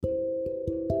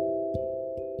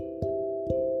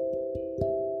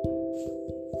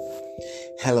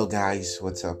Hello guys,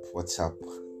 what's up?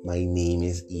 My name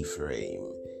is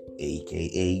Ephraim,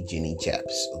 aka Ginny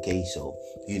Chaps. Okay, so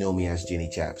you know me as Ginny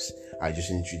Chaps. I just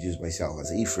introduced myself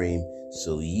as Ephraim,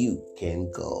 so you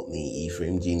can call me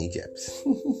Ephraim Ginny Chaps.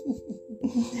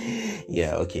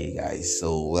 Yeah, okay guys,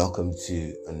 so welcome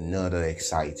to another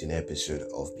exciting episode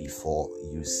of Before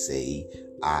You Say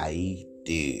I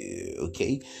Do.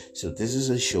 Okay, so this is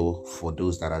a show for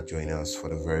those that are joining us for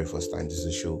the very first time. This is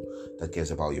a show that cares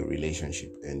about your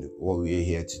relationship, and what we're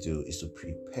here to do is to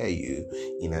prepare you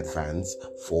in advance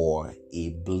for a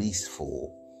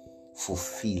blissful,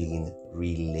 fulfilling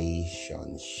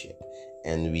relationship.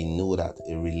 And we know that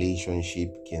a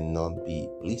relationship cannot be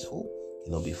blissful,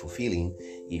 cannot be fulfilling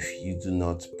if you do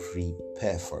not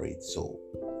prepare for it. So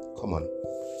come on,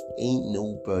 ain't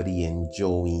nobody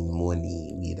enjoying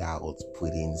money without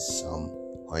putting some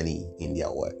honey in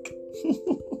their work.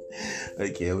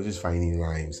 Okay, I was just finding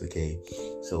rhymes. Okay,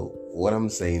 so what I'm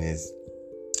saying is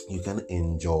you can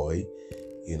enjoy,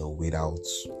 without,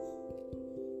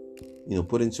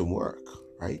 putting some work,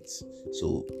 right?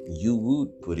 So you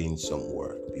would put in some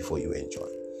work before you enjoy.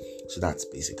 So that's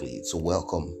basically it. So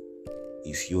welcome.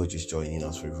 If you are just joining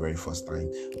us for the very first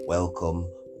time, welcome.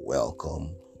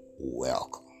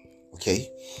 Okay,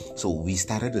 so we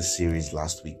started a series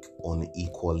last week on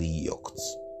Equally Yoked,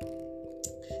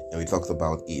 and we talked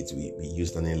about it. We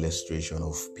used an illustration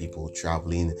of people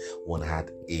traveling. One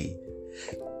had a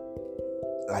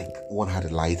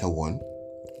lighter one,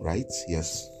 right?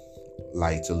 Yes,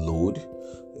 lighter load,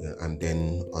 and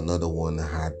then another one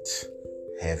had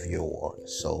heavier one.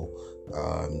 So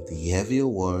the heavier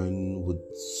one would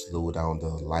slow down the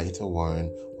lighter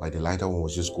one, while the lighter one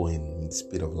was just going with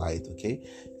speed of light. Okay,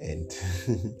 and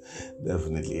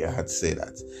definitely I had to say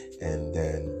that. And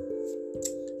then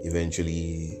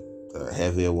eventually the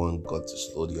heavier one got to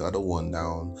slow the other one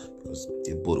down because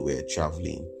they both were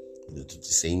traveling to the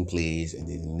same place, and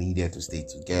they needed to stay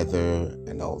together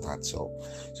and all that. So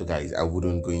guys, I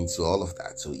wouldn't go into all of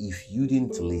that. So if you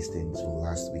didn't listen to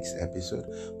last week's episode,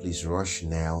 please rush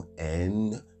now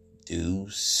and do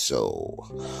so.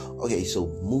 Okay, so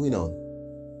moving on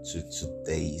to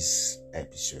today's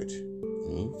episode,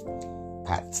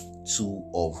 part 2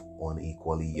 of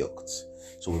Unequally Yoked.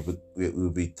 So we'll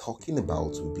be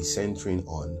centering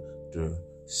on the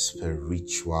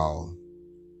spiritual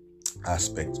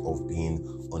aspect of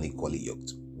being unequally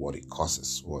yoked, what it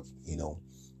causes,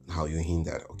 how you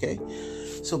hinder. Okay,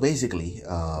 so basically,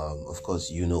 of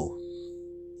course, you know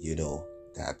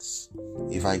that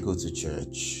if I go to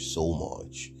church so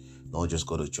much, not just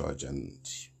go to church and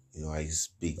I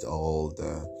speak all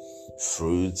the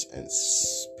fruit of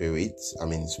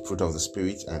the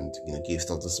spirit, and gifts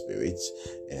of the spirit,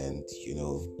 and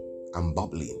I'm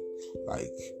bubbling.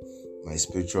 Like, my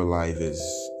spiritual life is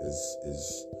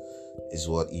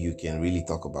what you can really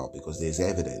talk about, because there's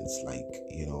evidence. Like,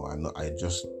 I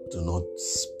just do not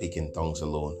speak in tongues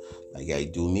alone. Like, I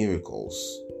do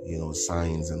miracles,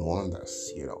 signs and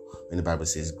wonders. When the Bible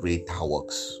says greater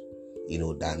works,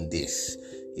 than this,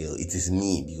 it is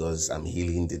me, because I'm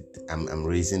healing I'm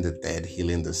raising the dead,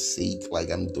 healing the sick. Like,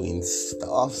 I'm doing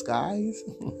stuff, guys.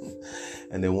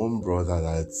 And then one brother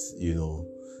that,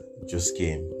 just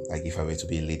came, like, if I were to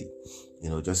be a lady,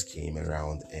 just came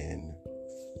around, and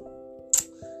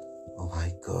oh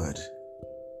my God,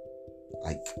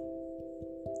 like,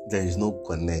 there is no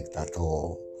connect at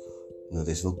all.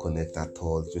 There's no connect at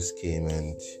all. Just came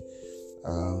and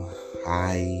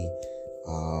hi,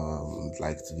 I'd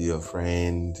like to be your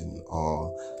friend and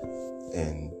all,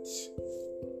 and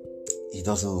he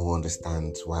doesn't even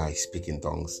understand why I speak in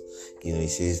tongues. He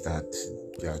says that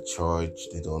their church,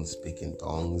 they don't speak in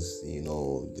tongues. They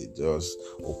just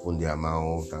open their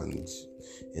mouth and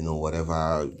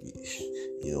whatever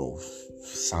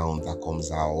sound that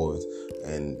comes out,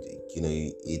 and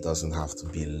it doesn't have to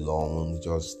be long,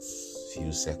 just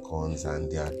few seconds and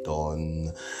they are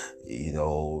done.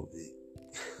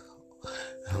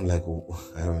 I'm like, oh,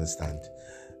 I don't understand.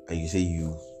 And you say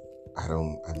I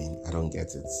don't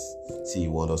get it. See,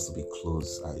 you want us to be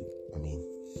close.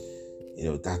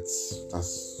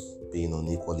 That's being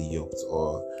unequally yoked,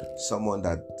 or someone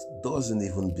that doesn't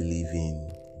even believe in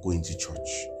going to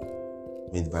church.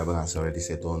 The Bible has already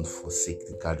said, don't forsake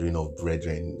the gathering of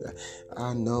brethren.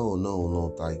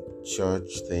 No, like,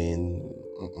 church thing.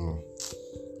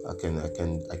 I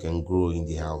can grow in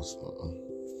the house.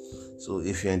 So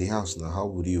if you're in the house now, how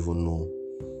would you even know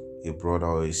a brother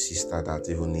or a sister that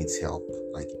even needs help,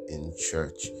 like in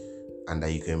church, and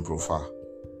that you can profile?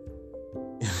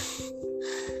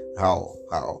 How?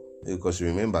 Because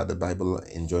remember, the Bible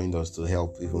enjoined us to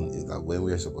help, even like when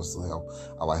we are supposed to help.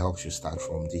 Our help should start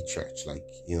from the church, like,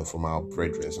 from our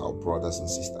brethren, our brothers and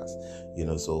sisters.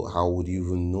 So how would you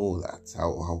even know that?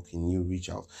 How can you reach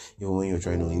out? Even when you're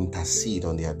trying to intercede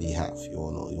on their behalf, you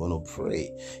want to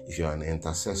pray if you're an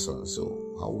intercessor.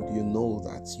 So how would you know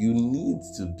that? You need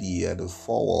to be at the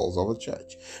four walls of a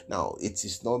church. Now, it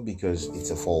is not because it's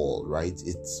a four wall, right?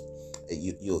 It's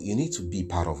you need to be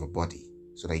part of a body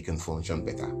so that you can function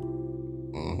better.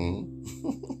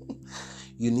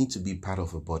 You need to be part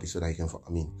of a body so that you can.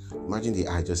 Imagine the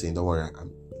eye just saying, "Don't worry,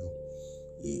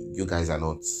 you guys are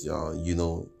not,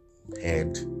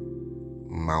 head,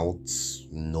 mouth,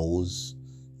 nose.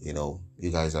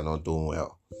 You guys are not doing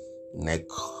well. Neck,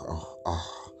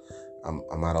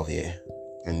 I'm out of here."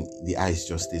 And the eyes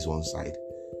just stays one side.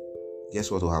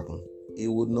 Guess what will happen? It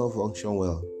would not function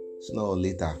well. Sooner or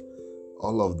later,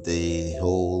 all of the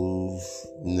whole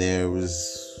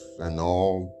nerves and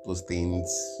all those things,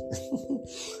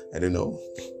 I don't know,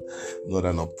 I'm not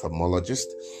an ophthalmologist,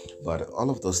 but all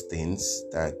of those things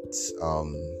that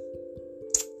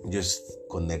just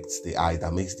connects the eye,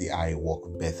 that makes the eye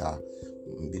work better,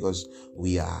 because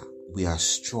we are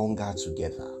stronger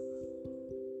together.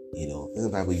 In the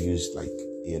Bible used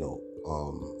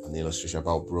an illustration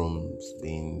about brooms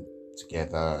being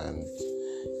together, and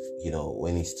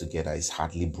when it's together, it's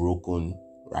hardly broken,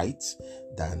 right?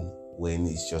 Than when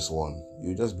it's just one,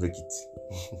 you just break it.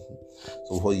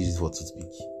 So what use it for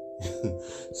toothpick?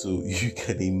 So you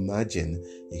can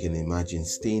imagine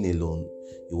staying alone.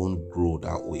 You won't grow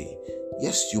that way.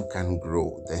 Yes, you can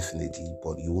grow, definitely,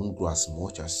 but you won't grow as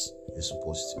much as you're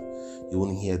supposed to. You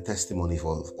won't hear testimony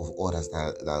of others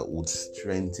that would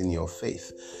strengthen your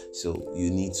faith. So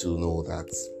you need to know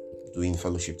that doing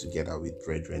fellowship together with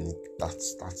brethren,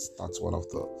 that's one of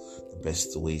the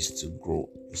best ways to grow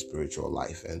your spiritual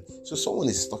life. And so someone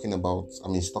is talking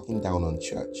down on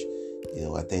church,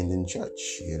 attending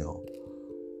church,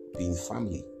 being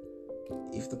family.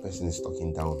 If the person is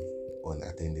talking down on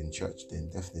attending church, then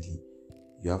definitely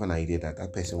you have an idea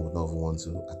that person would not want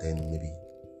to attend maybe,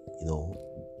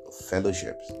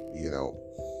 fellowships,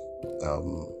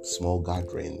 small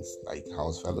gatherings like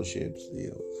house fellowships,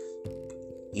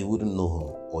 he wouldn't know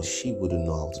how, or she wouldn't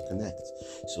know how to connect.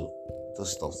 So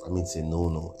those stuff, it's a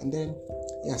no. And then,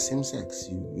 same sex.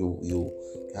 You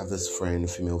have this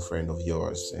female friend of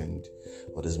yours,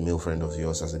 or this male friend of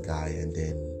yours as a guy, and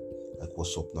then like,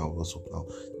 what's up now?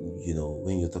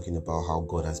 When you're talking about how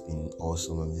God has been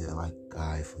awesome, and they're like,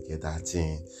 guy, forget that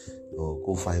thing.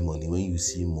 Go find money. When you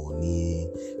see money,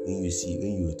 when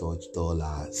you touch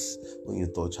dollars, when you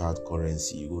touch hard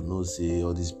currency, you will not say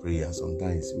all these prayers.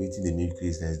 Sometimes waiting the new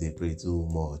Christians, they pray too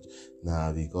much.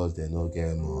 Because they don't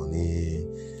get money.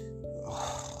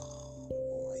 Oh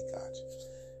my God.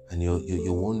 And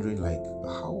you're wondering, like,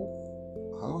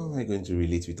 how am I going to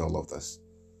relate with all of this?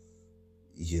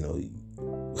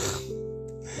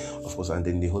 Of course, and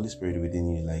then the Holy Spirit within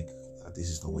you, like, this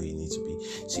is the way you need to be.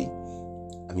 See,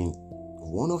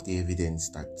 one of the evidence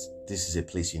that this is a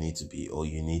place you need to be, or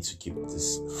you need to keep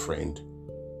this friend,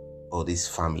 or this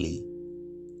family,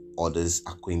 or this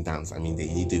acquaintance, they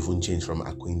need to even change from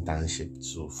acquaintanceship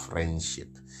to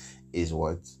friendship, is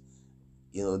what?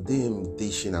 Them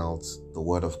dishing out the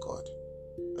word of God,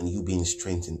 and you being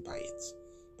strengthened by it.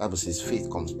 Bible says faith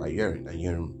comes by hearing, and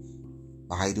hearing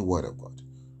by the word of God.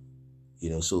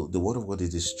 So the word of God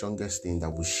is the strongest thing that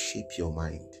will shape your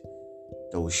mind,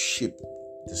 that will shape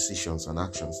decisions and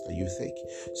actions that you take.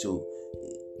 So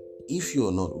if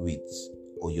you're not with,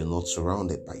 or you're not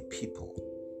surrounded by people,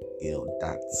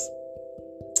 that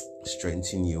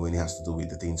strengthen you when it has to do with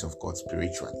the things of God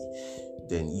spiritually,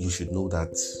 then you should know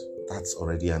that that's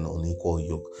already an unequal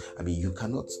yoke. You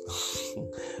cannot.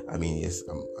 Yes,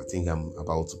 I think I'm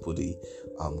about to put the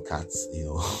cats,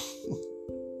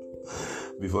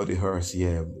 before the horse,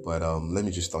 but let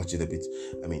me just touch it a bit.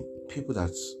 People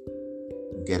that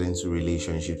get into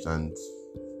relationships, and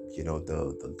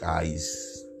the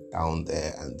guys down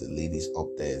there and the ladies up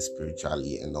there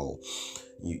spiritually and all,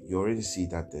 you already see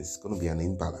that there's going to be an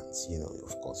imbalance.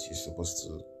 Of course, you're supposed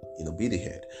to be the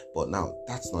head, but now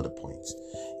that's not the point.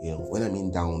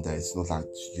 When down there, it's not like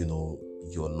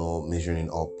you're not measuring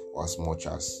up as much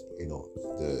as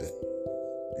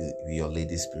your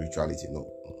lady's spirituality. No,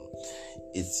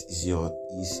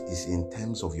 it's in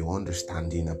terms of your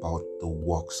understanding about the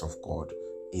works of God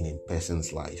in a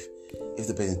person's life. If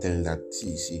the person telling that,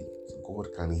 see,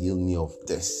 God can heal me of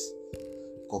this,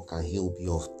 God can heal me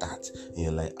of that, and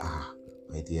you're like,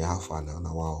 my dear, how far now?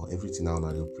 Wow, everything now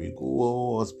you pray,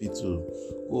 go hospital,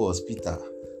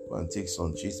 go and take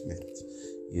some treatment.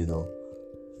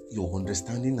 your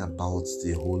understanding about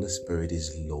the Holy Spirit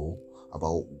is low,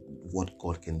 about what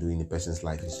God can do in a person's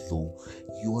life is low,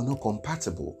 you are not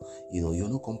compatible. You're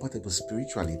not compatible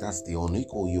spiritually. That's the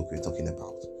unequal yoke we're talking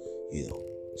about.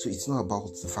 So it's not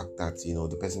about the fact that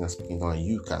the person is speaking down and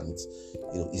you can't.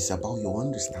 It's about your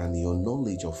understanding, your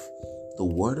knowledge of the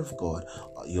Word of God,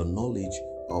 your knowledge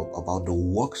about the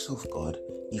works of God.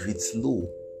 If it's low,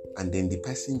 and then the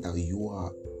person that you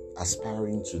are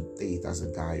aspiring to date as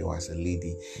a guy or as a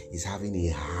lady is having a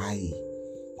high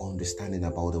understanding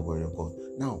about the Word of God,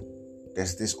 now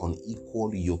there's this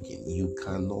unequal yoking. You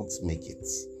cannot make it.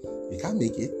 You can't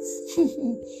make it.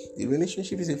 The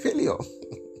relationship is a failure.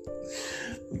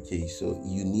 Okay, so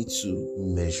you need to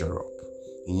measure up.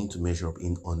 You need to measure up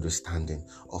in understanding.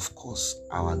 Of course,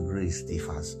 our grace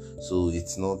differs. So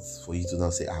it's not for you to now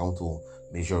say, I want to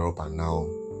measure up and now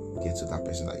get to that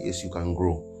person. Yes, you can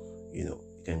grow. You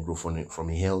can grow from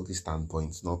a healthy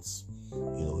standpoint, not,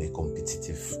 a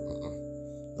competitive.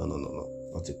 No.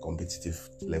 Not a competitive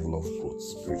level of growth,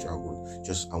 spiritual growth.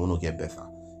 Just, I want to get better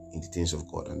in the things of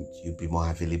God, and you'll be more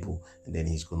available, and then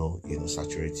He's gonna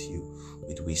saturate you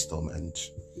with wisdom and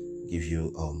give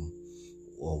you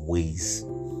ways,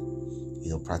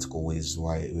 practical ways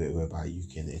whereby you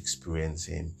can experience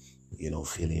Him,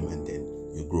 feel Him, and then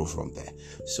you grow from there.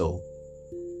 So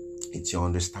it's your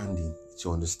understanding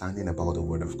about the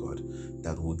Word of God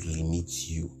that would limit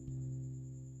you,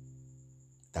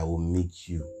 that will make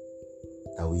you,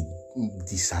 that will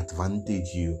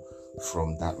disadvantage you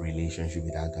from that relationship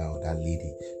with that guy or that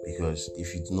lady. Because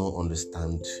if you do not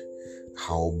understand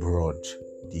how broad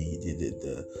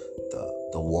the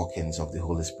workings of the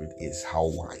Holy Spirit is, how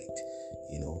wide,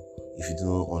 if you do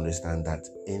not understand that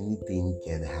anything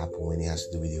can happen when it has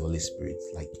to do with the Holy Spirit,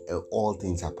 like all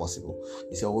things are possible.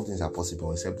 You say all things are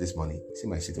possible except this money. See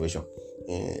my situation.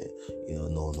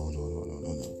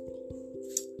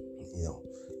 No.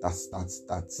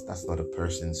 That's not a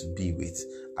person to be with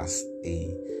as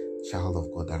a child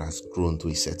of God that has grown to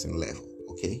a certain level.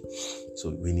 Okay, so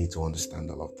we need to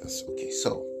understand all of this. Okay,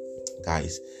 so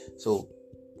guys,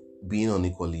 being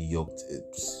unequally yoked,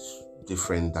 it's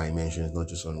different dimensions, not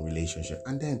just on relationship.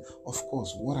 And then, of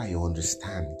course, what I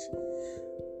understand,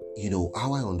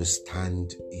 how I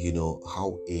understand,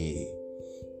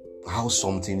 how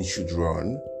something should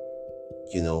run,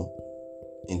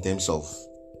 in terms of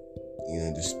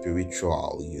the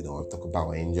spiritual. I talk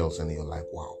about angels, and you're like,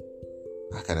 wow,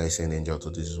 how can I send an angel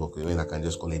to do this work when I can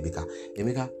just call Emeka,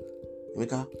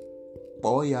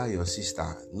 boy, yeah, your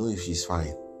sister, know if she's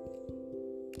fine.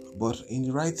 But in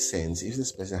the right sense, if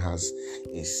this person has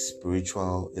a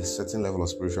certain level of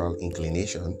spiritual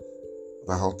inclination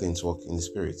about how things work in the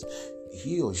spirit,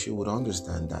 he or she would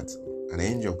understand that an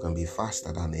angel can be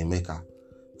faster than Emeka.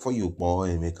 For you, boy,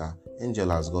 Emeka, angel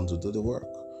has gone to do the work.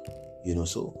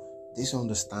 So this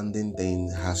understanding then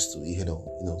has to,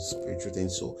 spiritual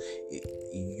things. So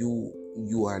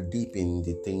you are deep in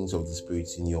the things of the spirit,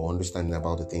 in your understanding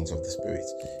about the things of the spirit.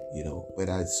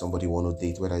 Whether it's somebody you want to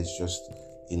date, whether it's just,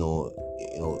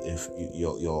 if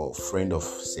your friend of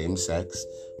same sex,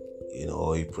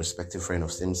 or a prospective friend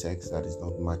of same sex that is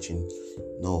not matching.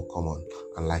 No, come on.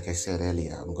 And like I said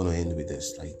earlier, I'm going to end with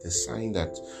this. Like the sign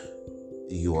that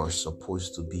you are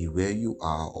supposed to be where you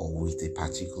are or with a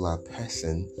particular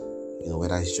person,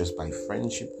 whether it's just by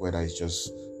friendship, whether it's just,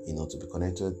 to be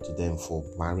connected to them for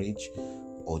marriage,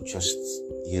 or just,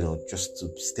 just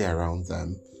to stay around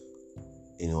them,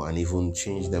 and even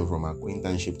change them from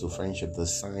acquaintanceship to friendship. The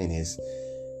sign is,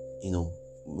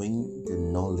 when the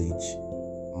knowledge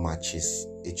matches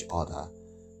each other,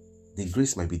 the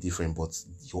grace might be different, but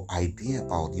your idea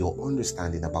about, your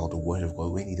understanding about the Word of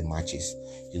God, when it matches,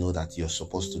 that you're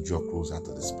supposed to draw closer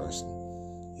to this person.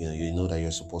 You know that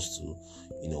you're supposed to,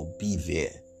 be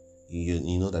there.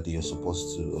 You know that you're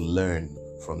supposed to learn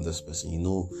from this person.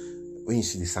 When you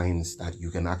see the signs that you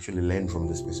can actually learn from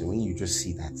this person, when you just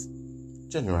see that,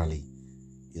 generally,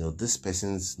 this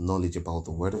person's knowledge about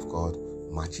the Word of God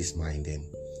matches mine, then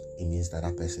it means that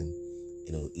person,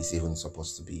 is even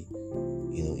supposed to be,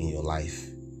 in your life,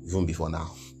 even before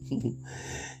now.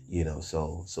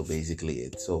 So basically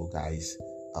it. So guys,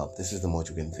 this is the much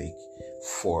we can take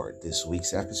for this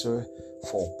week's episode.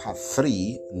 For part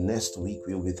 3, next week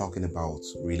we'll be talking about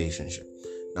relationship.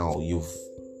 Now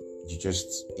it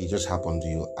just happened.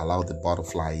 You allow the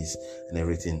butterflies and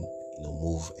everything,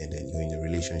 move, and then you're in a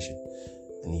relationship,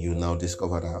 and you now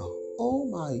discover that, oh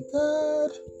my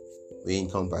God, we're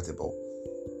incompatible.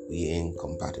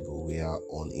 We are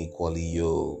unequally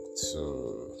yoked.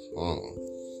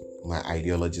 my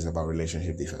ideologies about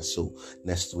relationship differ. So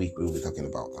next week we'll be talking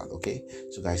about that. Okay.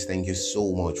 So guys, thank you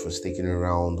so much for sticking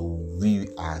around. We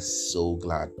are so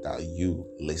glad that you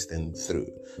listened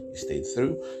through. You stayed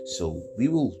through. So we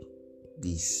will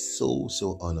be so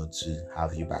honored to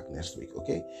have you back next week.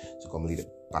 Okay. So come lead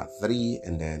part 3,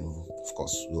 and then of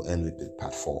course we'll end with the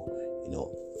part 4,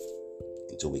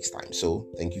 in 2 weeks time. So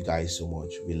thank you guys so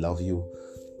much. We love you.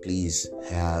 Please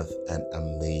have an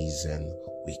amazing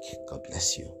week. God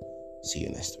bless you. See you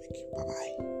next week.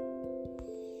 Bye-bye.